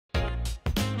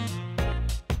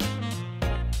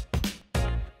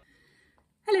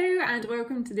Hello and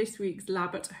welcome to this week's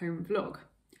Lab at Home vlog.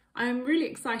 I'm really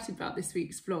excited about this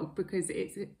week's vlog because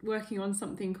it's working on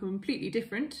something completely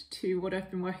different to what I've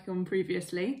been working on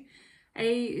previously.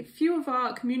 A few of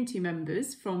our community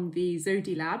members from the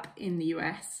Zodi lab in the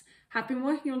US have been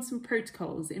working on some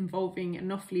protocols involving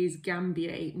Anopheles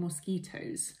gambiae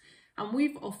mosquitoes, and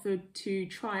we've offered to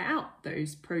try out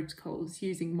those protocols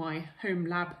using my home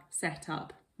lab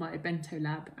setup, my Bento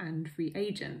lab and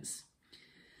reagents.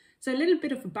 So a little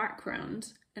bit of a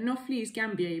background, Anopheles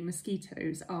gambiae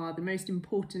mosquitoes are the most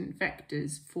important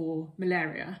vectors for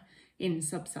malaria in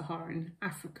sub-Saharan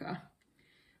Africa.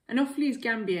 Anopheles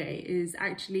gambiae is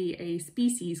actually a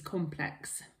species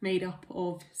complex made up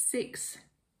of 6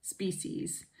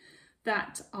 species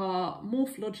that are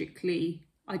morphologically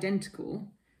identical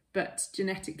but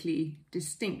genetically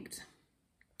distinct.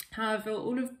 However,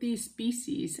 all of these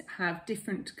species have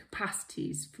different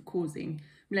capacities for causing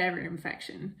malaria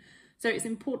infection, so it's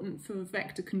important for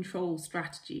vector control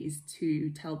strategies to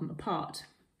tell them apart.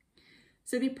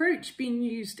 So the approach being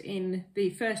used in the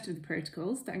first of the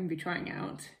protocols that I'm going to be trying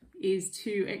out is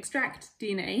to extract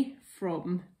DNA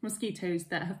from mosquitoes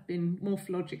that have been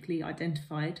morphologically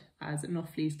identified as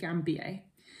Anopheles gambiae,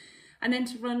 and then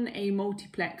to run a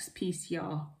multiplex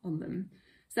PCR on them.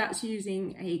 So that's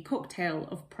using a cocktail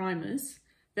of primers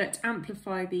that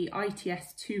amplify the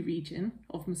ITS2 region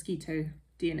of mosquito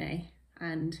DNA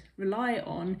and rely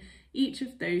on each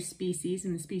of those species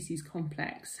in the species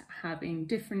complex having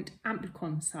different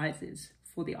amplicon sizes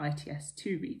for the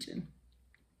ITS2 region.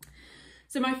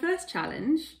 So my first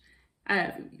challenge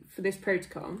for this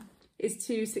protocol is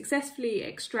to successfully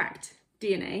extract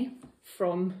DNA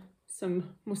from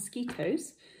some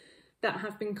mosquitoes that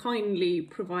have been kindly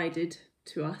provided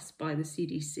to us by the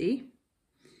CDC,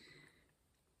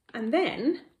 and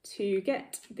then to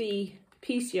get the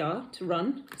PCR to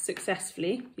run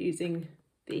successfully using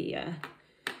the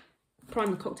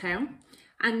primer cocktail,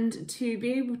 and to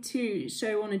be able to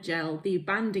show on a gel the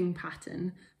banding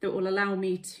pattern that will allow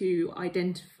me to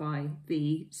identify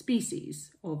the species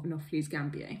of Anopheles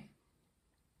gambiae.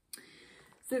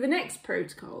 So the next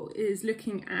protocol is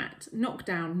looking at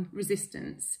knockdown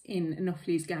resistance in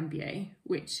Anopheles gambiae,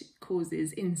 which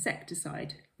causes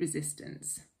insecticide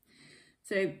resistance.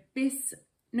 So this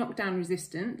knockdown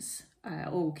resistance,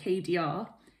 or KDR,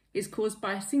 is caused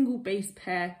by a single base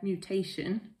pair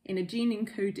mutation in a gene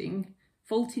encoding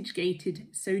voltage-gated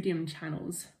sodium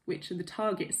channels, which are the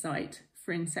target site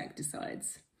for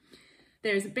insecticides.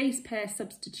 There is a base pair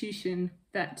substitution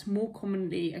that more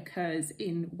commonly occurs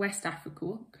in West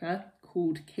Africa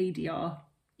called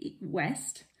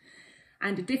kdr-West,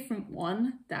 and a different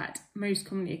one that most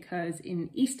commonly occurs in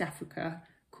East Africa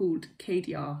called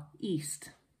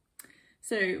kdr-East.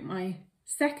 So my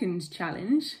second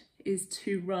challenge is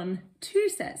to run 2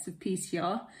 sets of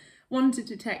PCR, one to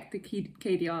detect the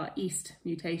kdr-East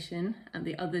mutation and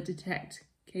the other to detect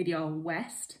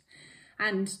kdr-West,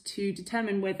 and to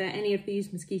determine whether any of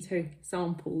these mosquito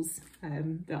samples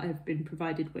that I've been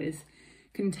provided with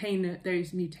contain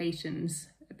those mutations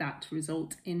that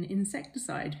result in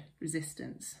insecticide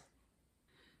resistance.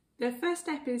 The first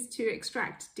step is to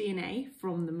extract DNA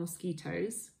from the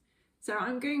mosquitoes. So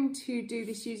I'm going to do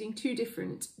this using 2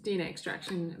 different DNA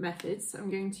extraction methods.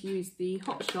 I'm going to use the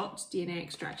hotshot DNA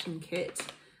extraction kit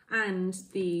and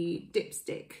the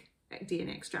dipstick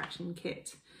DNA extraction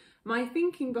kit. My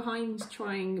thinking behind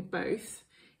trying both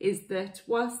is that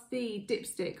whilst the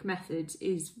dipstick method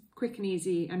is quick and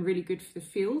easy and really good for the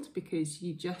field because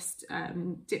you just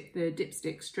dip the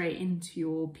dipstick straight into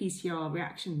your PCR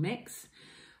reaction mix,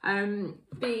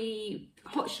 the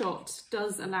hotshot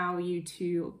does allow you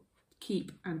to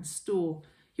keep and store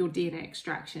your DNA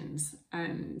extractions.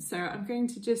 So I'm going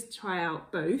to just try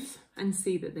out both and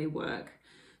see that they work.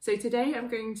 So today I'm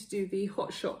going to do the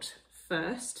hotshot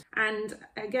first, and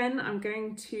again I'm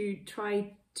going to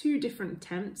try 2 different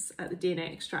attempts at the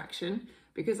DNA extraction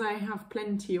because I have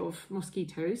plenty of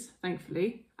mosquitoes,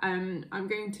 thankfully. I'm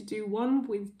going to do one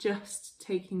with just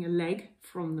taking a leg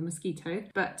from the mosquito,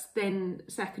 but then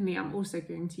secondly I'm also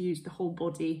going to use the whole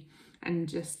body and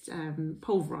just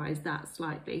pulverize that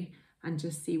slightly and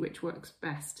just see which works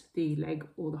best, the leg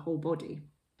or the whole body.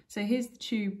 So here's the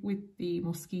tube with the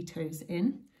mosquitoes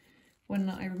in. When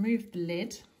I remove the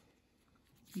lid,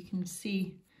 you can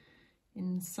see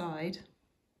inside,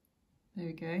 there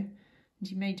we go, and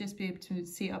you may just be able to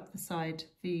see up the side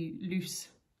the loose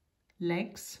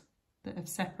legs that have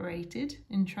separated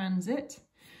in transit.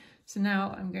 So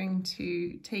now I'm going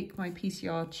to take my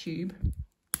PCR tube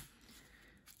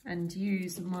and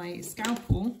use my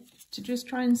scalpel to just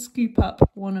try and scoop up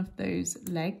one of those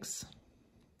legs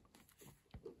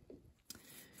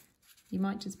You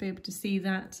might just be able to see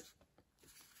that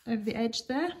over the edge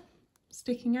there,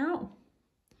 sticking out.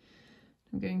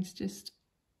 I'm going to just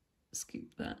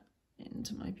scoop that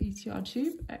into my PCR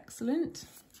tube. Excellent.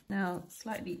 Now,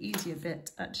 slightly easier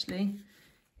bit actually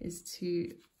is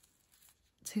to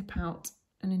tip out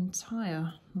an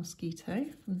entire mosquito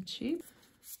from the tube.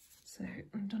 So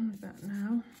I'm done with that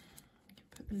now. I can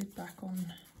put the lid back on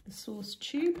the source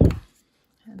tube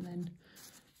and then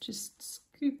just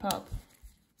scoop up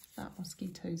that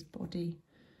mosquito's body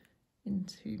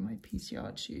into my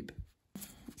PCR tube.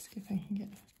 Let's see if I can get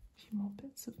a few more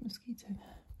bits of mosquito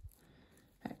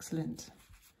there. Excellent.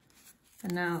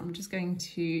 And now I'm just going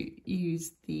to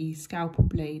use the scalpel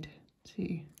blade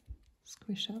to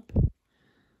squish up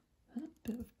that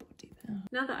bit of body there.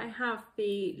 Now that I have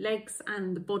the legs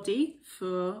and the body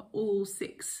for all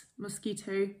 6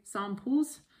 mosquito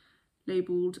samples,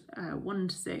 labelled 1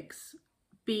 to 6,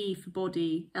 B for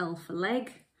body, L for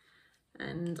leg,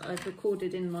 and I've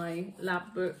recorded in my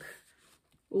lab book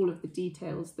all of the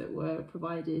details that were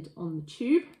provided on the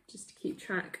tube, just to keep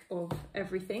track of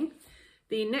everything.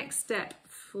 The next step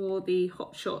for the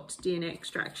hotshot DNA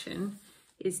extraction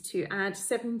is to add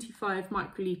 75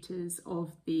 microliters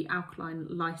of the alkaline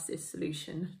lysis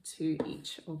solution to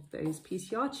each of those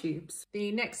PCR tubes.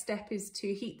 The next step is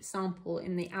to heat the sample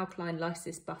in the alkaline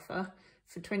lysis buffer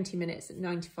for 20 minutes at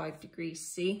 95 degrees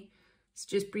C. So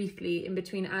just briefly, in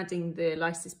between adding the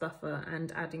lysis buffer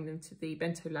and adding them to the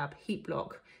Bento lab heat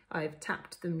block, I've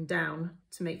tapped them down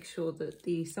to make sure that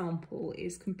the sample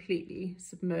is completely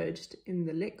submerged in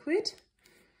the liquid.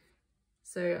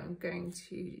 So I'm going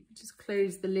to just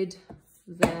close the lid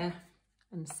there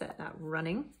and set that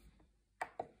running.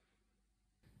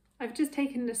 I've just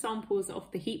taken the samples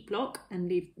off the heat block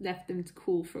and left them to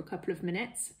cool for a couple of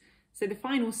minutes. So the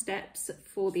final steps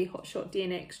for the hotshot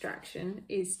DNA extraction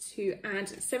is to add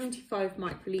 75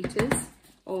 microliters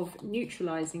of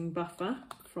neutralizing buffer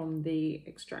from the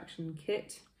extraction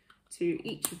kit to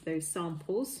each of those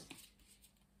samples.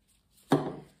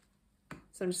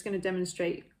 So I'm just going to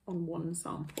demonstrate on one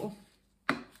sample.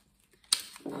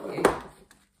 Okay.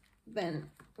 Then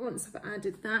once I've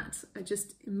added that, I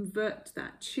just invert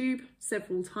that tube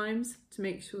several times to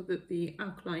make sure that the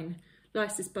alkaline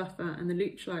lysis buffer and the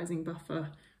neutralizing buffer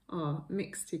are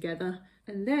mixed together.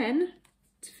 And then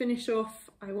to finish off,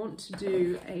 I want to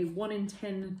do a 1 in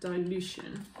 10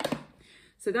 dilution.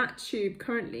 So that tube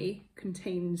currently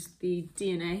contains the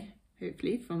DNA,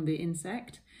 hopefully from the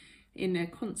insect, in a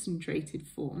concentrated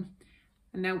form.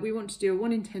 And now we want to do a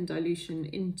 1 in 10 dilution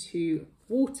into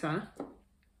water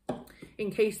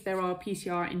in case there are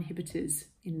PCR inhibitors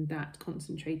in that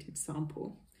concentrated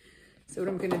sample. So what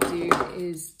I'm going to do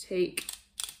is take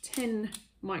 10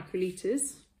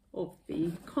 microliters of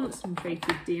the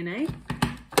concentrated DNA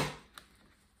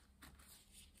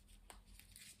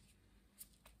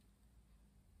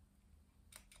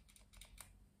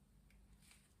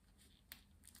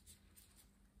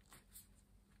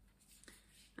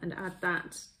and add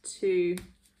that to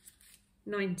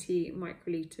 90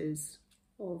 microliters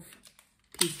of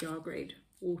PCR grade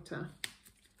water.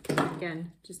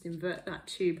 Again, just invert that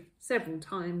tube several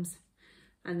times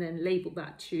and then label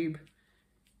that tube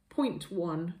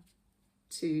 0.1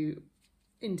 to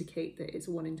indicate that it's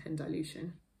a 1 in 10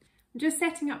 dilution. I'm just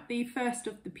setting up the first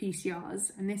of the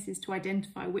PCRs, and this is to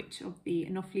identify which of the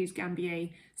Anopheles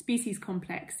gambiae species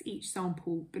complex each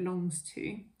sample belongs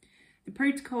to. The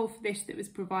protocol for this that was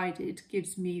provided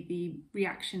gives me the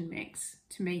reaction mix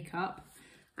to make up,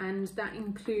 and that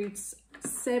includes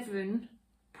 7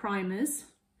 primers.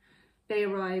 They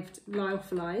arrived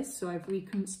lyophilized, so I've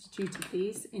reconstituted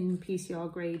these in PCR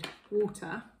grade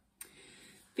water.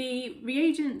 The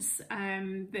reagents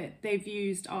that they've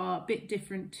used are a bit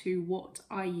different to what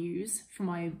I use for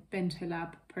my Bento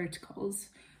lab protocols.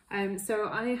 So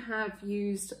I have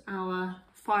used our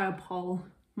Firepol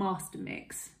master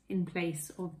mix in place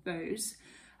of those.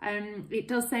 It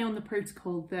does say on the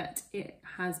protocol that it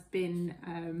has been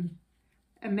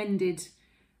amended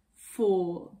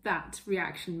for that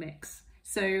reaction mix.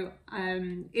 So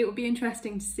it will be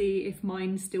interesting to see if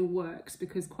mine still works,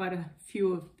 because quite a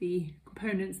few of the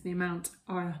components and the amount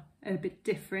are a bit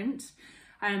different.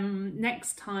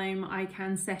 Next time I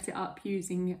can set it up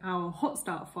using our hot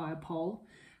start Firepol,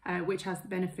 which has the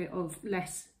benefit of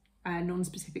less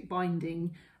non-specific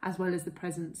binding, as well as the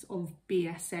presence of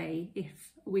BSA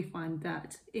if we find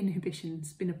that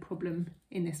inhibition's been a problem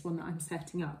in this one that I'm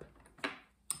setting up.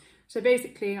 So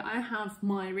basically I have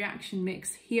my reaction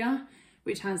mix here,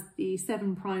 which has the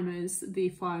 7 primers, the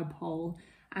Firepol,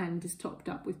 and is topped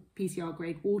up with PCR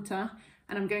grade water.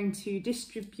 And I'm going to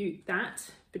distribute that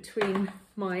between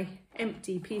my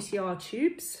empty PCR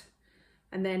tubes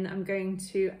And then I'm going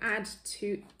to add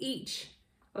to each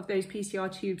of those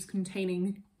PCR tubes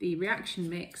containing the reaction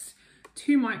mix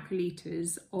 2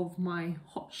 microliters of my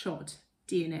hotshot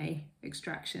DNA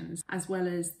extractions, as well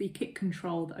as the kit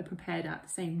control that I prepared at the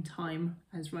same time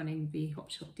as running the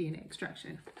hotshot DNA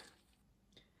extraction.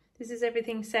 This is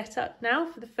everything set up now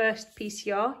for the first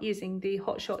PCR using the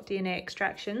hotshot DNA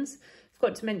extractions. I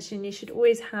forgot to mention you should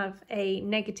always have a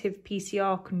negative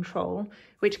PCR control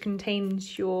which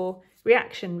contains your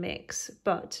reaction mix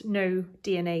but no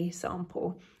DNA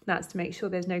sample. That's to make sure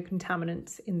there's no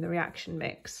contaminants in the reaction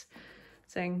mix.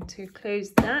 So I'm going to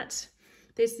close that.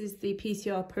 This is the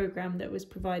PCR program that was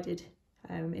provided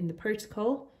in the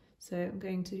protocol. So I'm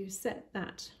going to set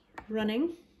that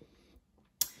running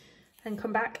and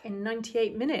come back in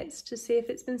 98 minutes to see if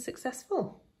it's been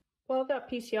successful. While that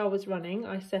PCR was running,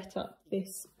 I set up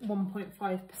this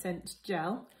 1.5%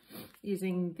 gel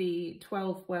using the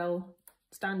 12 well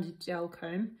standard gel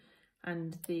comb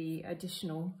and the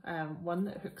additional one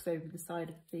that hooks over the side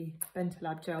of the Bento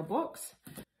Lab gel box.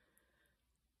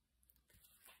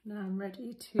 Now I'm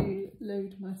ready to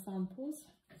load my samples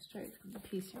straight from the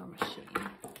PCR machine.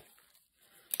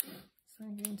 So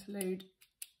I'm going to load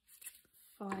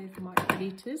 5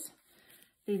 microliters,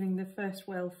 leaving the first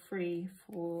well free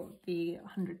for the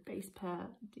 100 base pair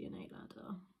DNA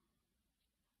ladder.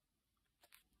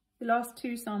 The last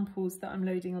 2 samples that I'm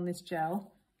loading on this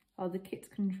gel are the kit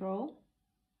control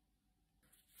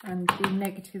and the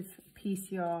negative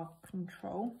PCR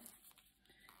control.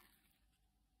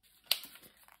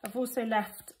 I've also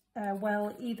left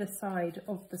well either side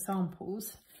of the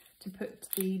samples to put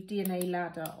the DNA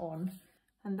ladder on,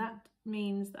 and that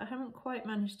means that I haven't quite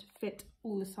managed to fit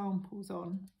all the samples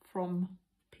on from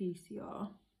PCR.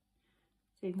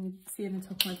 So you can see in the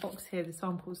top of my box here the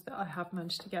samples that I have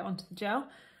managed to get onto the gel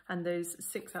and those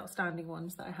 6 outstanding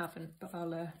ones that I haven't, but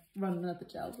I'll run another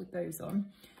gel with those on.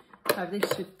 So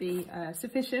this should be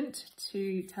sufficient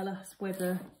to tell us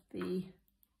whether the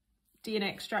DNA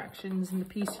extractions and the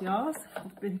PCRs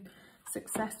have been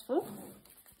successful.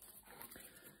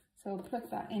 So I'll plug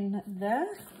that in there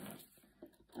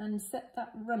and set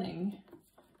that running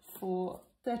for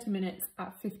 30 minutes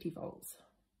at 50 volts.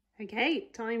 Okay,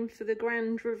 time for the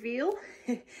grand reveal.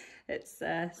 Let's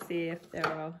see if there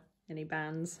are any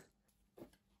bands.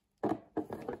 Put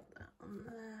that on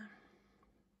there.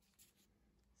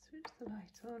 Switch the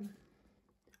light on.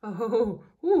 Oh,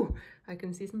 ooh, I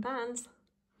can see some bands.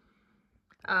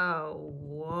 Oh,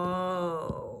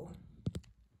 whoa.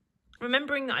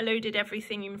 Remembering that I loaded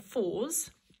everything in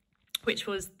 4s, which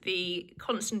was the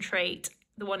concentrate,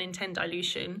 the 1 in 10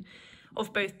 dilution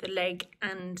of both the leg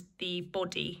and the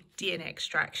body DNA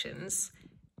extractions,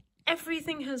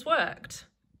 everything has worked.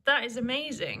 That is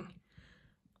amazing.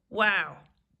 Wow.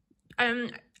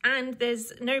 And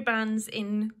there's no bands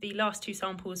in the last 2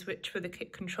 samples, which were the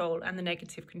kit control and the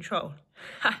negative control.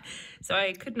 So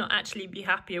I could not actually be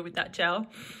happier with that gel.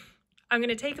 I'm going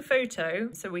to take a photo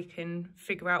so we can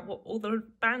figure out what all the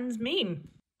bands mean.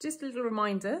 Just a little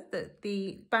reminder that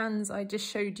the bands I just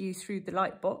showed you through the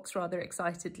light box rather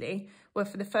excitedly were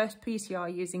for the first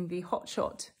PCR using the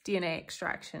hotshot DNA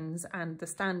extractions and the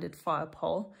standard fire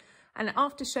pole. And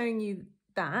after showing you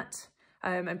that,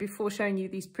 and before showing you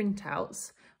these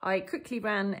printouts, I quickly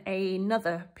ran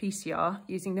another PCR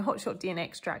using the hotshot DNA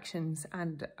extractions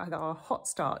and our hot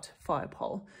start fire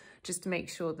pole, just to make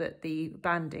sure that the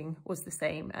banding was the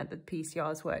same and the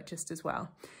PCRs worked just as well.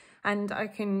 And I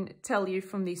can tell you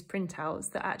from these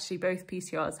printouts that actually both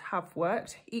PCRs have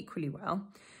worked equally well.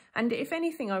 And if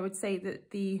anything, I would say that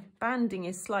the banding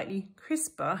is slightly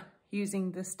crisper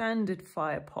using the standard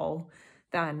fire pole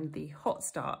than the hot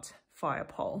start fire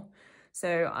pole.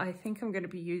 So I think I'm going to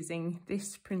be using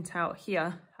this printout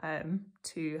here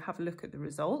to have a look at the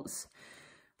results.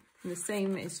 And the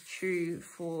same is true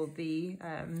for the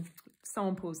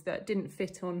samples that didn't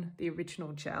fit on the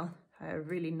original gel.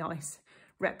 Really nice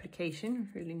replication,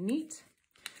 really neat.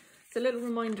 It's a little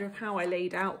reminder of how I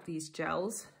laid out these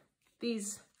gels.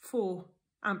 These 4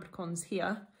 amplicons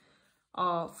here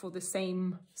are for the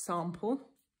same sample,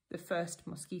 the first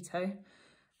mosquito,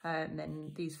 and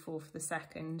then these 4 for the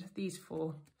second, these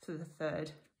 4 for the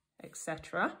third,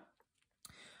 etc.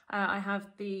 I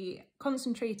have the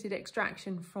concentrated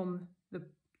extraction from the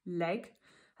leg,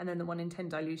 and then the 1 in 10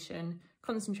 dilution,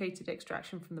 concentrated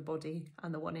extraction from the body,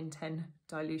 and the 1 in 10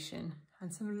 dilution,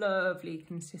 and some lovely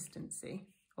consistency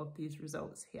of these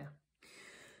results here.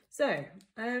 So,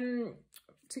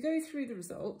 to go through the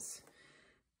results,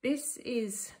 this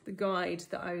is the guide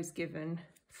that I was given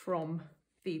from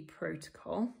the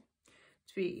protocol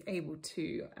to be able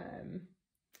to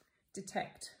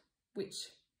detect which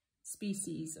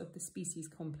species of the species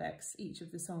complex each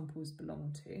of the samples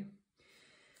belong to.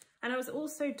 And I was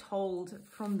also told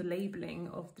from the labelling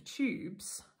of the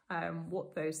tubes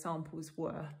what those samples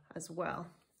were as well.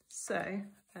 So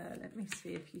let me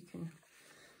see if you can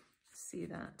see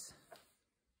that.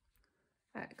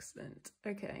 Excellent.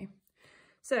 Okay.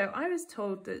 So I was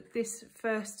told that this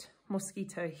first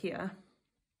mosquito here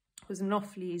was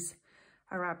Anopheles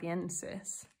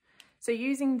arabiensis. So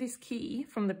using this key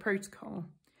from the protocol,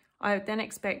 I would then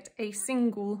expect a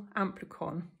single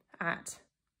amplicon at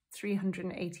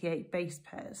 388 base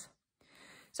pairs.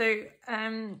 So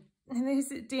in this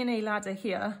DNA ladder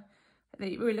here,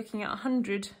 we're looking at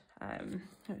 100,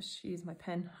 let's use my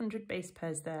pen, 100 base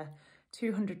pairs there,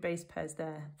 200 base pairs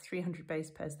there, 300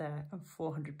 base pairs there, and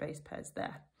 400 base pairs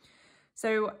there.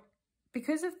 So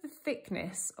because of the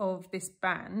thickness of this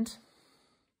band,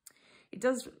 it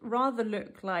does rather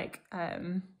look like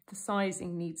the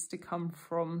sizing needs to come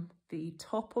from the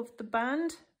top of the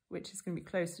band, which is going to be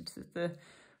closer to the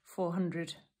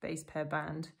 400 base pair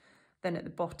band than at the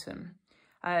bottom.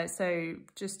 So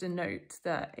just a note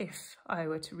that if I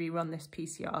were to rerun this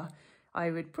PCR, I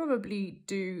would probably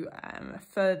do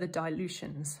further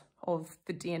dilutions of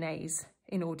the DNAs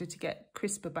in order to get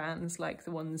crisper bands like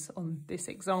the ones on this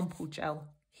example gel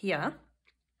here.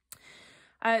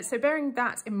 So bearing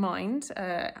that in mind,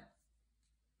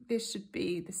 this should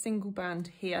be the single band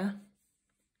here,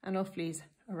 Anopheles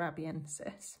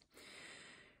arabiensis,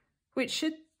 which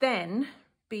should then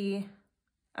be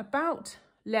about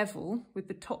level with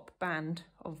the top band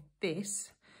of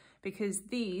this, because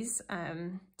these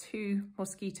two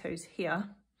mosquitoes here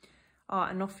are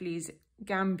Anopheles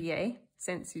gambiae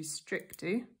sensu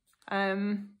strictu.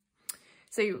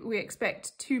 So we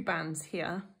expect two bands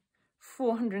here,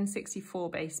 464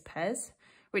 base pairs,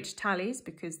 which tallies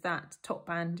because that top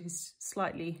band is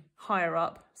slightly higher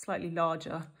up, slightly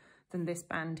larger than this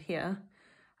band here,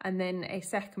 and then a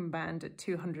second band at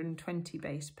 220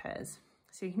 base pairs.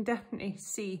 So you can definitely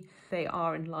see they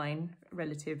are in line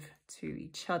relative to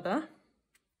each other.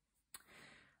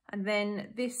 And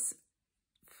then this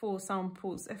four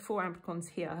amplicons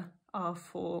here are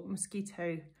for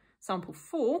mosquito sample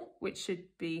 4, which should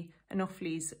be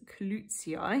Anopheles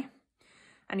colutzii.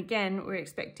 And again, we're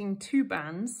expecting two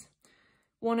bands,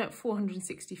 one at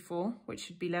 464, which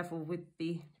should be level with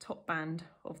the top band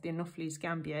of the Anopheles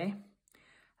gambiae,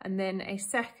 and then a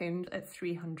second at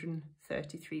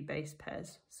 333 base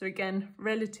pairs. So again,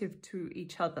 relative to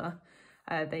each other,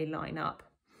 they line up.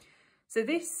 So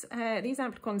these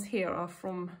amplicons here are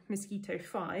from mosquito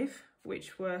 5,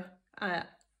 which were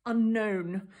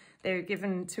unknown. They were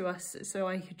given to us so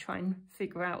I could try and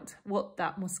figure out what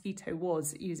that mosquito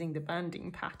was using the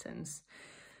banding patterns.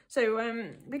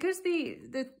 So because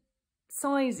the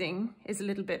sizing is a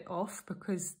little bit off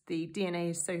because the DNA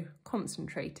is so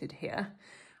concentrated here,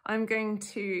 I'm going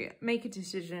to make a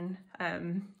decision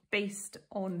based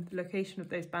on the location of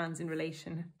those bands in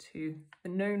relation to the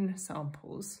known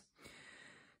samples.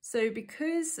 So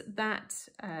because that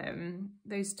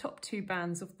those top two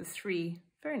bands of the three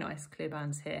very nice clear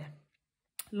bands here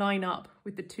line up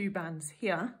with the two bands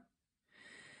here,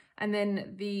 and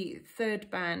then the third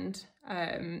band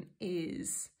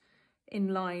is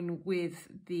in line with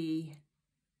the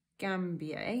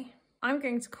gambiae, I'm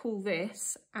going to call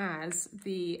this as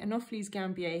the Anopheles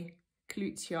gambiae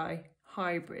colutzii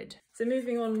hybrid. So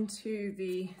moving on to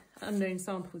the unknown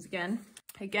samples again.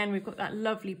 Again, we've got that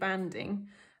lovely banding,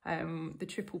 the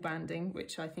triple banding,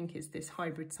 which I think is this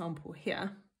hybrid sample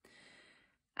here.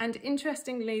 And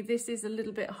interestingly, this is a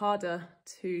little bit harder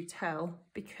to tell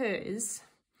because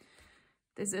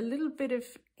there's a little bit of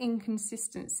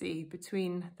inconsistency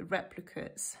between the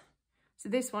replicates. So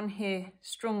this one here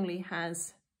strongly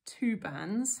has two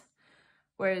bands,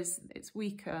 whereas it's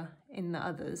weaker in the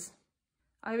others.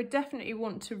 I would definitely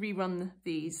want to rerun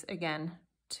these again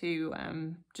to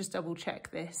just double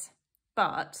check this,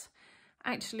 but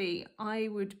actually I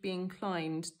would be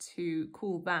inclined to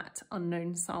call that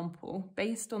unknown sample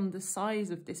based on the size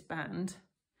of this band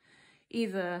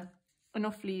either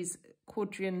Anopheles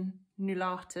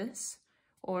quadriannulatus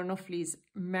or Anopheles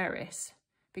meris,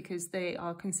 because they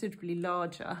are considerably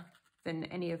larger than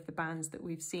any of the bands that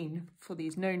we've seen for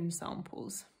these known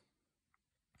samples.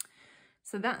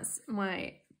 So that's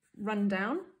my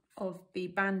rundown of the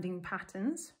banding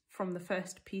patterns from the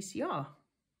first PCR.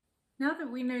 Now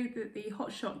that we know that the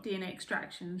hotshot DNA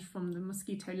extractions from the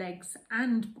mosquito legs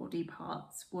and body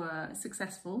parts were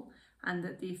successful and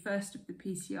that the first of the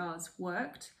PCRs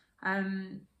worked,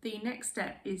 the next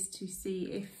step is to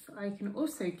see if I can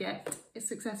also get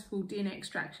successful DNA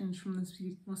extractions from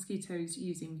the mosquitoes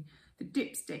using the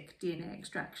dipstick DNA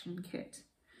extraction kit.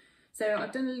 So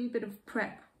I've done a little bit of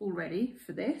prep already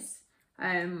for this.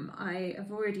 I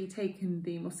have already taken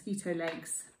the mosquito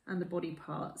legs and the body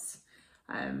parts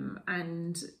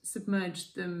and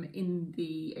submerged them in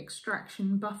the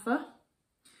extraction buffer.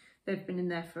 They've been in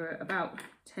there for about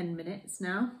 10 minutes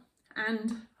now,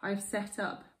 and I've set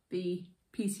up the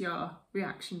PCR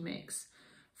reaction mix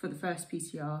for the first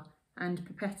PCR and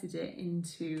pipetted it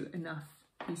into enough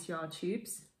PCR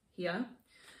tubes here.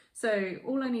 So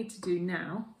all I need to do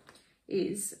now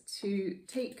is to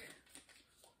take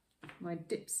my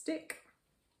dipstick,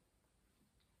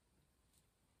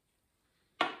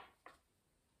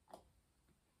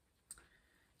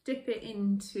 dip it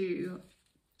into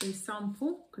a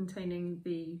sample containing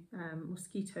the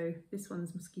mosquito, this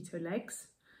one's mosquito legs.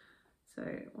 So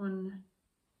 1,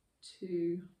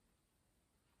 2,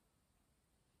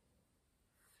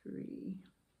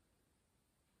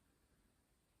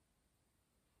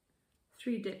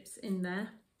 3 dips in there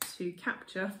to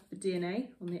capture the DNA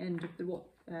on the end of the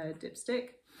dipstick,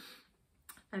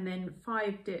 and then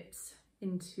 5 dips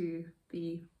into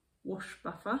the wash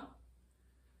buffer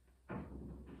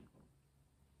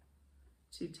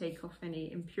to take off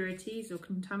any impurities or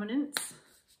contaminants,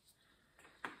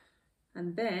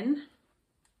 and then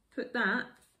put that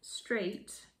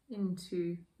straight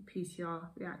into the PCR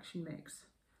reaction mix.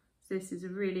 So this is a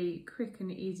really quick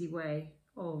and easy way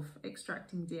of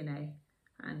extracting DNA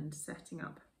and setting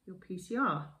up your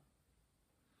PCR.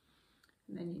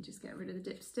 And then you just get rid of the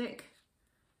dipstick,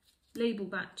 label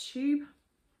that tube.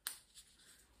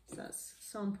 So that's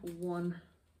sample 1,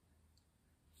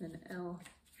 then L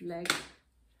leg.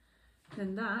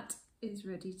 And that is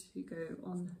ready to go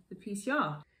on the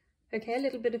PCR. Okay, a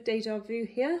little bit of deja vu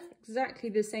here. Exactly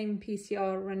the same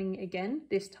PCR running again,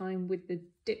 this time with the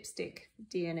dipstick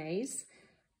DNAs.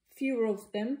 Fewer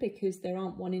of them because there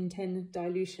aren't 1 in 10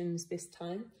 dilutions this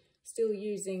time. Still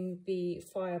using the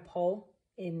fire pole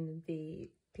in the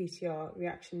PCR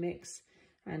reaction mix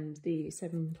and the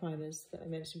 7 primers that I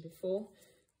mentioned before.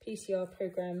 PCR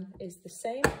program is the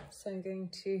same, so I'm going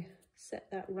to set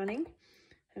that running,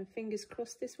 and fingers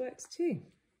crossed this works too.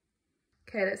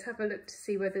 Okay, let's have a look to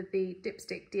see whether the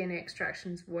dipstick DNA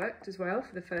extractions worked as well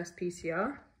for the first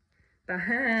PCR. The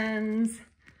hands.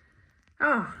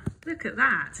 Oh, look at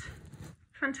that.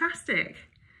 Fantastic.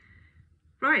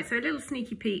 Right, so a little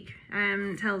sneaky peek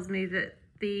tells me that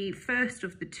the first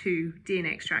of the 2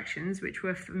 DNA extractions, which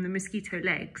were from the mosquito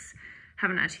legs,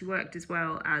 haven't actually worked as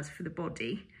well as for the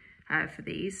body for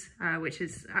these, which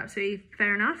is absolutely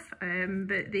fair enough.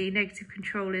 But the negative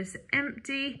control is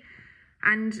empty,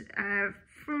 and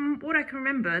from what I can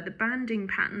remember, the banding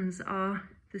patterns are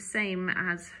the same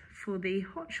as for the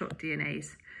hotshot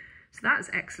DNAs. So that's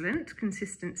excellent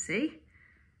consistency.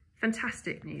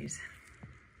 Fantastic news.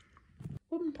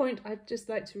 One point I'd just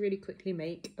like to really quickly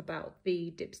make about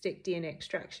the dipstick DNA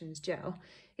extractions gel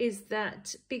is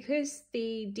that because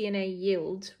the DNA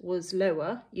yield was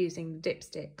lower using the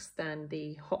dipsticks than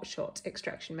the hotshot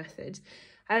extraction method,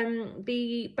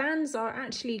 the bands are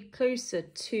actually closer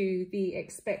to the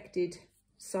expected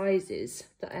sizes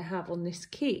that I have on this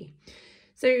key.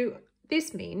 So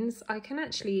this means I can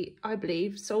actually, I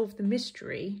believe, solve the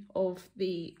mystery of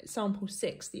the sample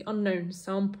 6, the unknown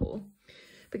sample,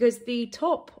 because the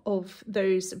top of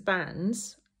those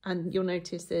bands, and you'll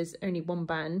notice there's only 1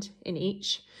 band in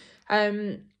each,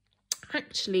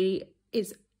 actually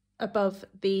is above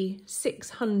the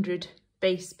 600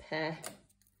 base pair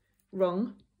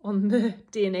rung on the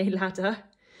DNA ladder,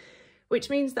 which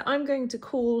means that I'm going to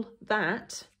call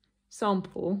that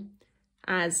sample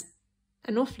as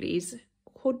Anopheles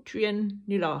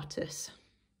quadriannulatus.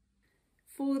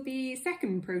 For the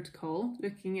second protocol,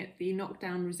 looking at the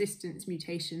knockdown resistance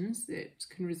mutations that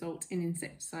can result in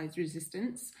insecticide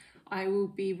resistance, I will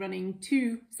be running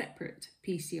 2 separate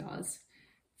PCRs.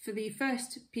 For the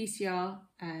first PCR,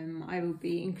 I will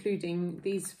be including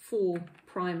these 4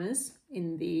 primers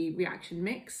in the reaction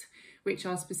mix, which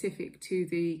are specific to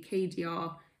the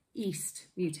kdr-East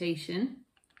mutation.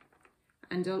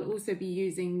 And I'll also be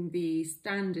using the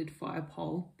standard fire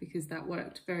pole because that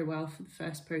worked very well for the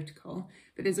first protocol,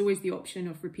 but there's always the option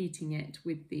of repeating it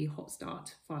with the hot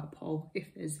start fire pole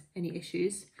if there's any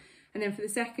issues. And then for the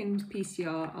second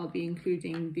PCR, I'll be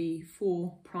including the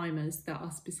 4 primers that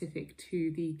are specific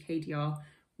to the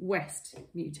kdr-West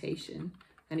mutation,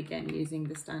 and again using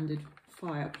the standard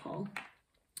fire pole.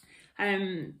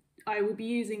 I will be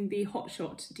using the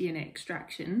hotshot DNA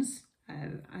extractions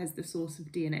as the source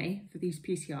of DNA for these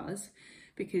PCRs,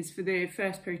 because for the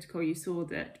first protocol you saw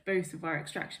that both of our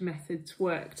extraction methods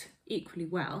worked equally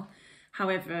well,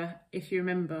 However, if you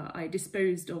remember, I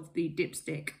disposed of the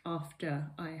dipstick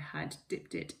after I had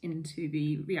dipped it into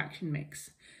the reaction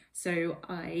mix. So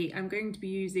I am going to be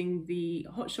using the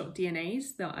hotshot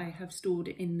DNAs that I have stored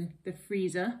in the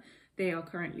freezer. They are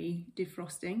currently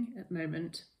defrosting at the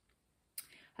moment.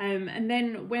 And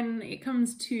then when it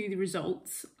comes to the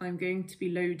results, I'm going to be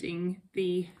loading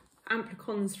the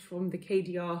amplicons from the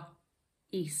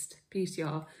kdr-East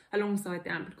PCR alongside the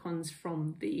amplicons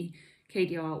from the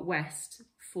kdr-West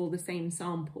for the same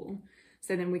sample.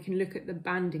 So then we can look at the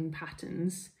banding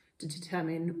patterns to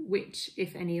determine which,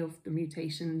 if any, of the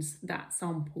mutations that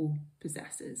sample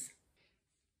possesses.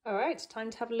 All right, time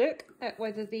to have a look at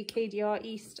whether the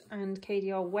kdr-East and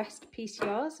kdr-West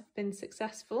PCRs have been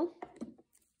successful.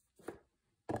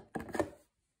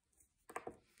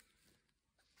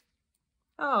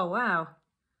 Oh, wow.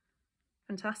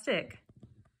 Fantastic.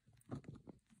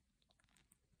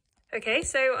 Okay,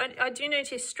 so I do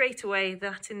notice straight away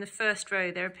that in the first row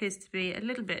there appears to be a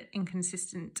little bit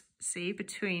inconsistency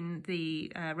between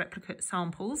the replicate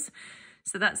samples.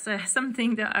 So that's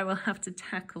something that I will have to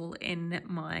tackle in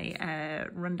my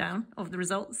rundown of the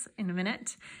results in a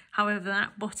minute. However,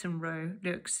 that bottom row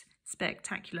looks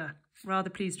spectacular.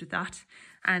 Rather pleased with that.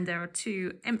 And there are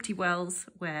 2 empty wells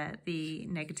where the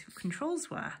negative controls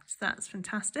were. So that's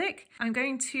fantastic. I'm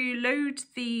going to load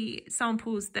the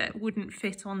samples that wouldn't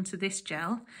fit onto this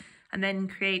gel and then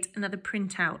create another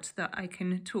printout that I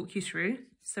can talk you through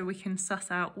so we can suss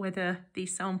out whether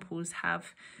these samples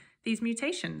have these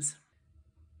mutations.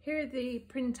 Here are the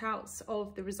printouts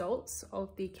of the results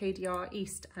of the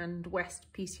kdr-East and West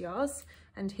PCRs,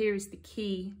 and here is the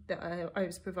key that I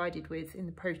was provided with in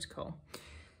the protocol.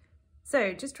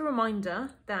 So just a reminder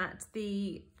that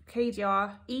the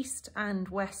kdr-East and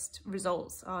West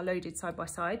results are loaded side by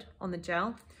side on the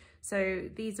gel. So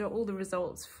these are all the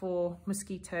results for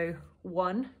mosquito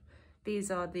 1.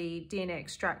 These are the DNA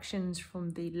extractions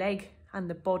from the leg and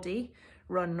the body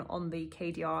run on the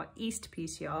kdr-East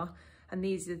PCR. And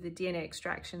these are the DNA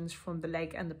extractions from the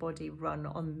leg and the body run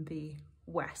on the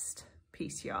West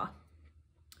PCR.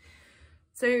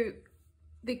 So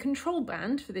the control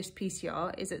band for this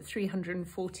PCR is at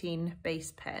 314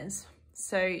 base pairs.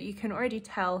 So you can already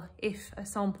tell if a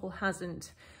sample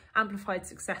hasn't amplified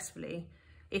successfully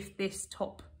if this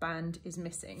top band is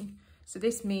missing. So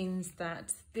this means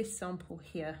that this sample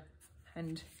here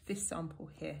and this sample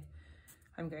here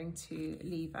I'm going to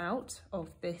leave out of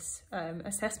this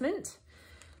assessment.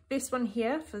 This one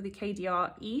here for the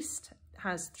kdr-East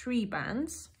has 3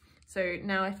 bands. So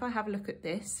now if I have a look at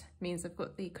this, it means I've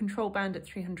got the control band at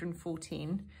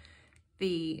 314.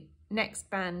 The next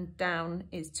band down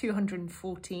is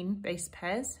 214 base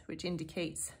pairs, which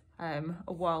indicates a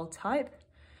wild type.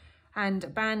 And a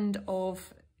band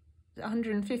of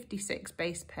 156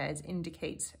 base pairs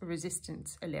indicates a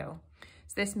resistance allele.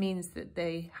 So this means that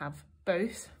they have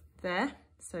both there.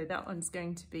 So that one's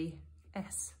going to be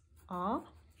SR.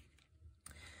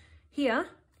 Here,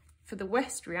 for the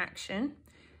West reaction,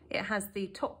 it has the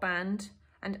top band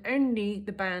and only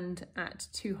the band at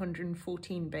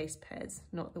 214 base pairs,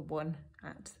 not the one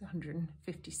at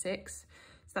 156.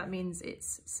 So that means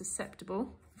it's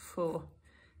susceptible for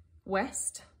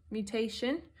West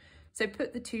mutation. So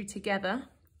put the 2 together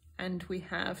and we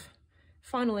have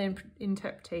final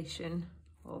interpretation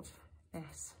of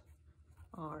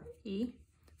SRE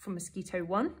for mosquito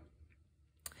 1.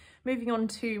 Moving on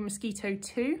to mosquito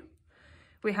 2,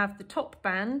 we have the top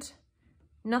band,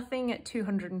 nothing at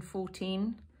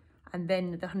 214, and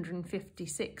then the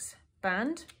 156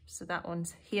 band. So that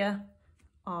one's here,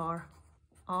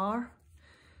 RR.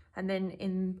 And then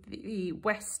in the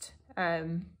West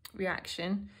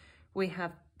reaction, we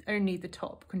have only the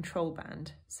top control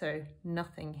band, so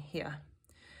nothing here.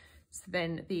 So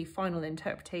then the final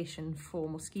interpretation for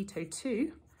mosquito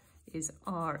 2 is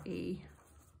RE,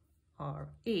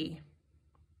 RE.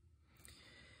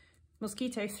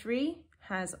 Mosquito 3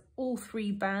 has all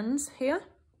 3 bands here.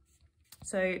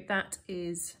 So that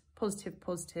is positive,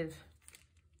 positive,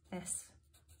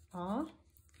 SR.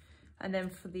 And then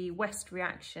for the West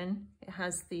reaction, it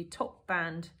has the top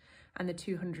band and the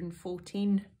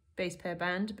 214 base pair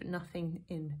band, but nothing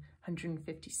in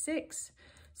 156.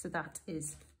 So that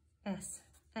is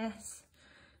SS.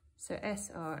 So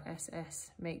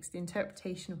SRSS makes the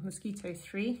interpretation of mosquito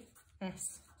 3,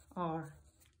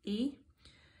 SRE.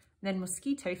 Then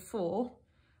mosquito 4,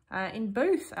 in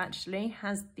both actually,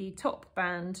 has the top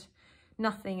band,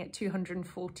 nothing at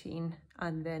 214,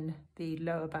 and then the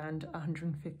lower band,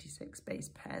 156 base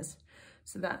pairs.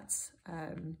 So that's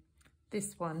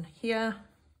this one here,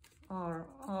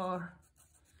 RR,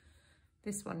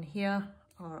 this one here,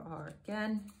 RR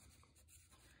again.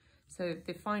 So So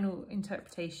the final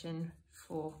interpretation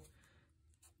for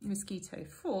mosquito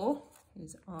 4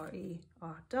 is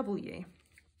RERW.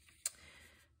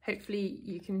 Hopefully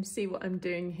you can see what I'm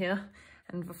doing here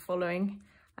and we're following.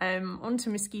 Onto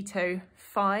mosquito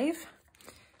 5,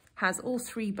 has all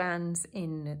 3 bands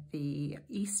in the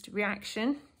East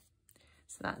reaction,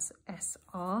 so that's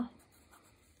SR.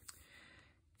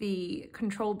 The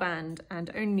control band and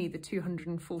only the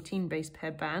 214 base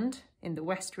pair band in the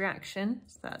West reaction,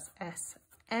 so that's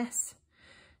SS.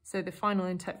 So the final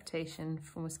interpretation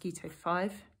for mosquito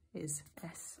 5 is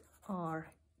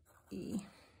SRE.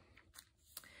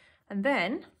 And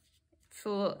then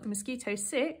for mosquito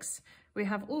 6, we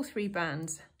have all 3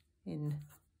 bands in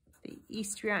the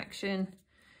East reaction,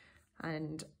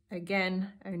 and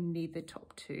again only the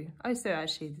top 2. Oh, so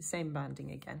actually the same banding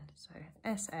again, so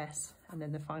SS, and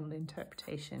then the final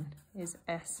interpretation is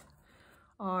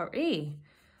SRE.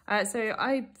 So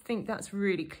I think that's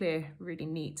really clear, really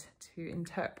neat to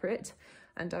interpret,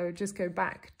 and I would just go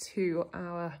back to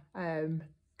our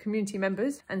community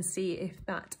members and see if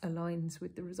that aligns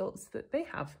with the results that they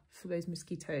have for those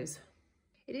mosquitoes.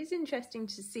 It is interesting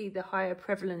to see the higher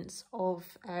prevalence of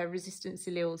resistance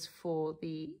alleles for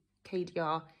the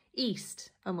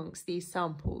kdr-East amongst these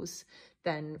samples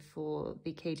than for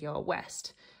the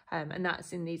kdr-West, and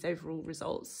that's in these overall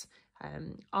results,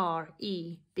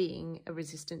 RE being a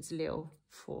resistance allele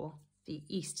for the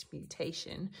East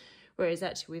mutation, whereas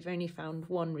actually we've only found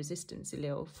 1 resistance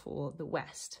allele for the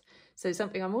West. So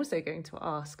something I'm also going to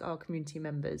ask our community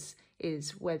members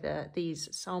is whether these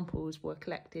samples were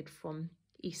collected from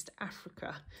East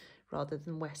Africa rather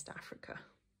than West Africa.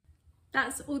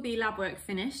 That's all the lab work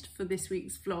finished for this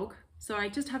week's vlog. So I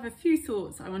just have a few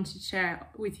thoughts I wanted to share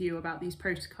with you about these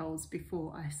protocols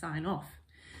before I sign off.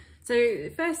 So the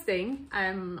first thing,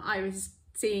 I was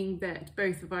seeing that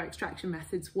both of our extraction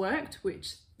methods worked,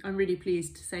 which I'm really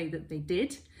pleased to say that they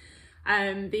did.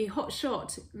 The hot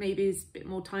shot maybe is a bit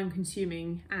more time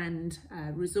consuming and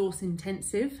resource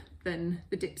intensive than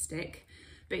the dipstick,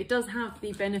 but it does have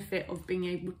the benefit of being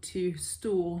able to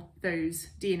store those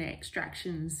DNA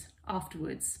extractions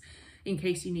afterwards in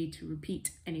case you need to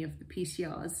repeat any of the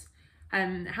PCRs.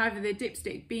 However, the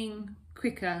dipstick being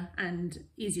quicker and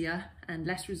easier and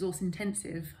less resource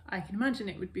intensive, I can imagine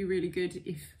it would be really good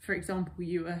if, for example,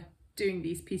 you were doing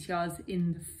these PCRs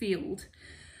in the field.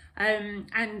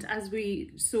 And as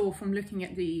we saw from looking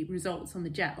at the results on the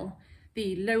gel,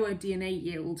 the lower DNA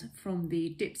yield from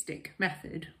the dipstick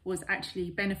method was actually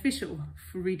beneficial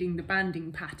for reading the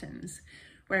banding patterns,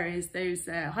 whereas those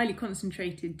highly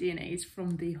concentrated DNAs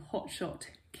from the hotshot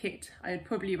kit, I'd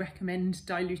probably recommend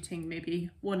diluting maybe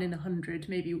 1 in 100,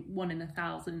 maybe 1 in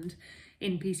 1,000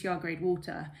 in PCR grade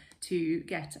water to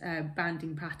get a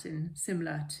banding pattern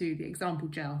similar to the example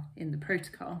gel in the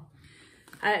protocol.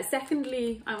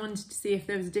 Secondly, I wanted to see if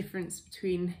there was a difference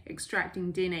between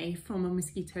extracting DNA from a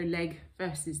mosquito leg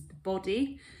versus the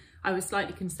body. I was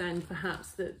slightly concerned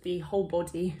perhaps that the whole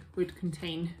body would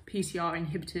contain PCR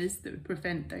inhibitors that would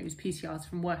prevent those PCRs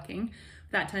from working.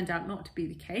 That turned out not to be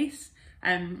the case.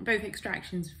 Both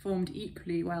extractions performed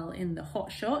equally well in the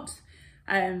hot shot.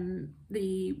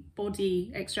 The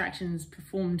body extractions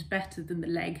performed better than the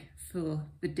leg for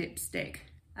the dipstick.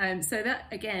 So that,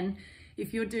 again,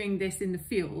 if you're doing this in the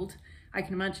field, I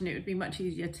can imagine it would be much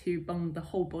easier to bung the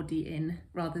whole body in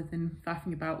rather than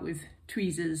faffing about with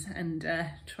tweezers and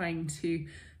trying to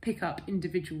pick up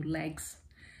individual legs.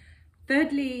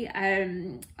 Thirdly,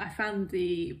 I found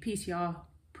the PCR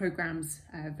programs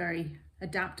very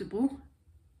adaptable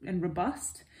and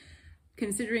robust,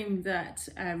 considering that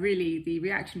really the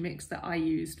reaction mix that I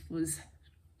used was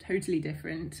totally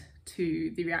different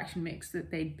to the reaction mix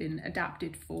that they'd been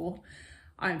adapted for.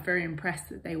 I'm very impressed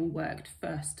that they all worked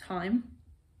first time.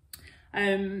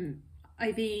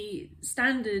 The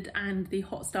standard and the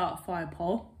hot start fire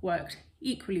pole worked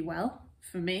equally well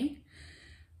for me.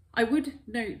 I would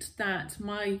note that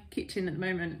my kitchen at the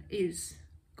moment is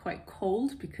quite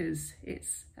cold because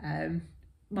it's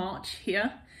March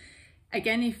here.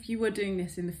 Again, if you were doing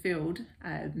this in the field,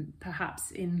 perhaps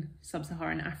in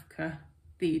sub-Saharan Africa,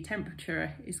 the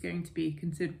temperature is going to be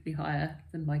considerably higher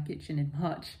than my kitchen in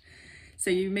March. So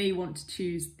you may want to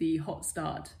choose the hot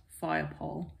start fire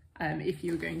pole if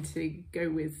you're going to go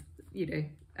with, a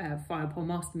fire pole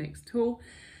master mix tool,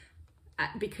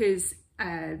 because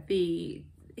the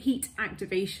heat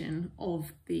activation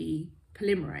of the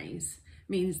polymerase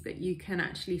means that you can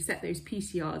actually set those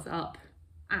PCRs up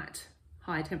at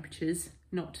higher temperatures,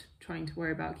 not trying to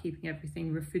worry about keeping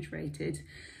everything refrigerated,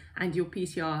 and your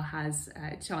PCR has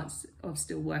a chance of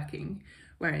still working,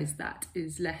 whereas that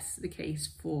is less the case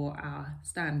for our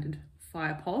standard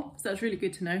fire pole. So that's really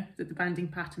good to know that the banding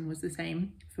pattern was the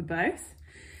same for both.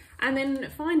 And then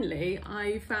finally,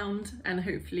 I found, and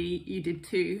hopefully you did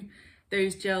too,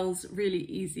 those gels really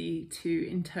easy to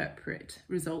interpret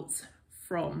results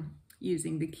from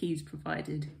using the keys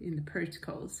provided in the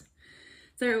protocols.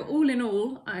 So all in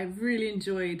all, I've really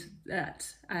enjoyed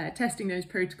that, testing those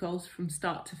protocols from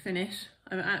start to finish.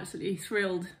 I'm absolutely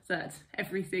thrilled that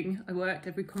everything worked,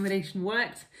 every combination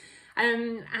worked.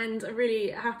 And I'm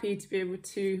really happy to be able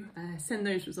to send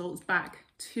those results back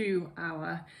to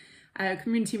our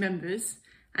community members,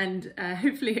 and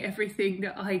hopefully everything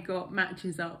that I got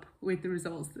matches up with the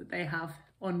results that they have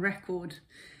on record.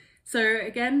 So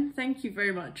again, thank you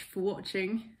very much for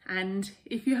watching, and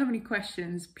if you have any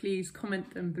questions, please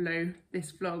comment them below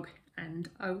this vlog and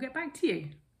I will get back to you.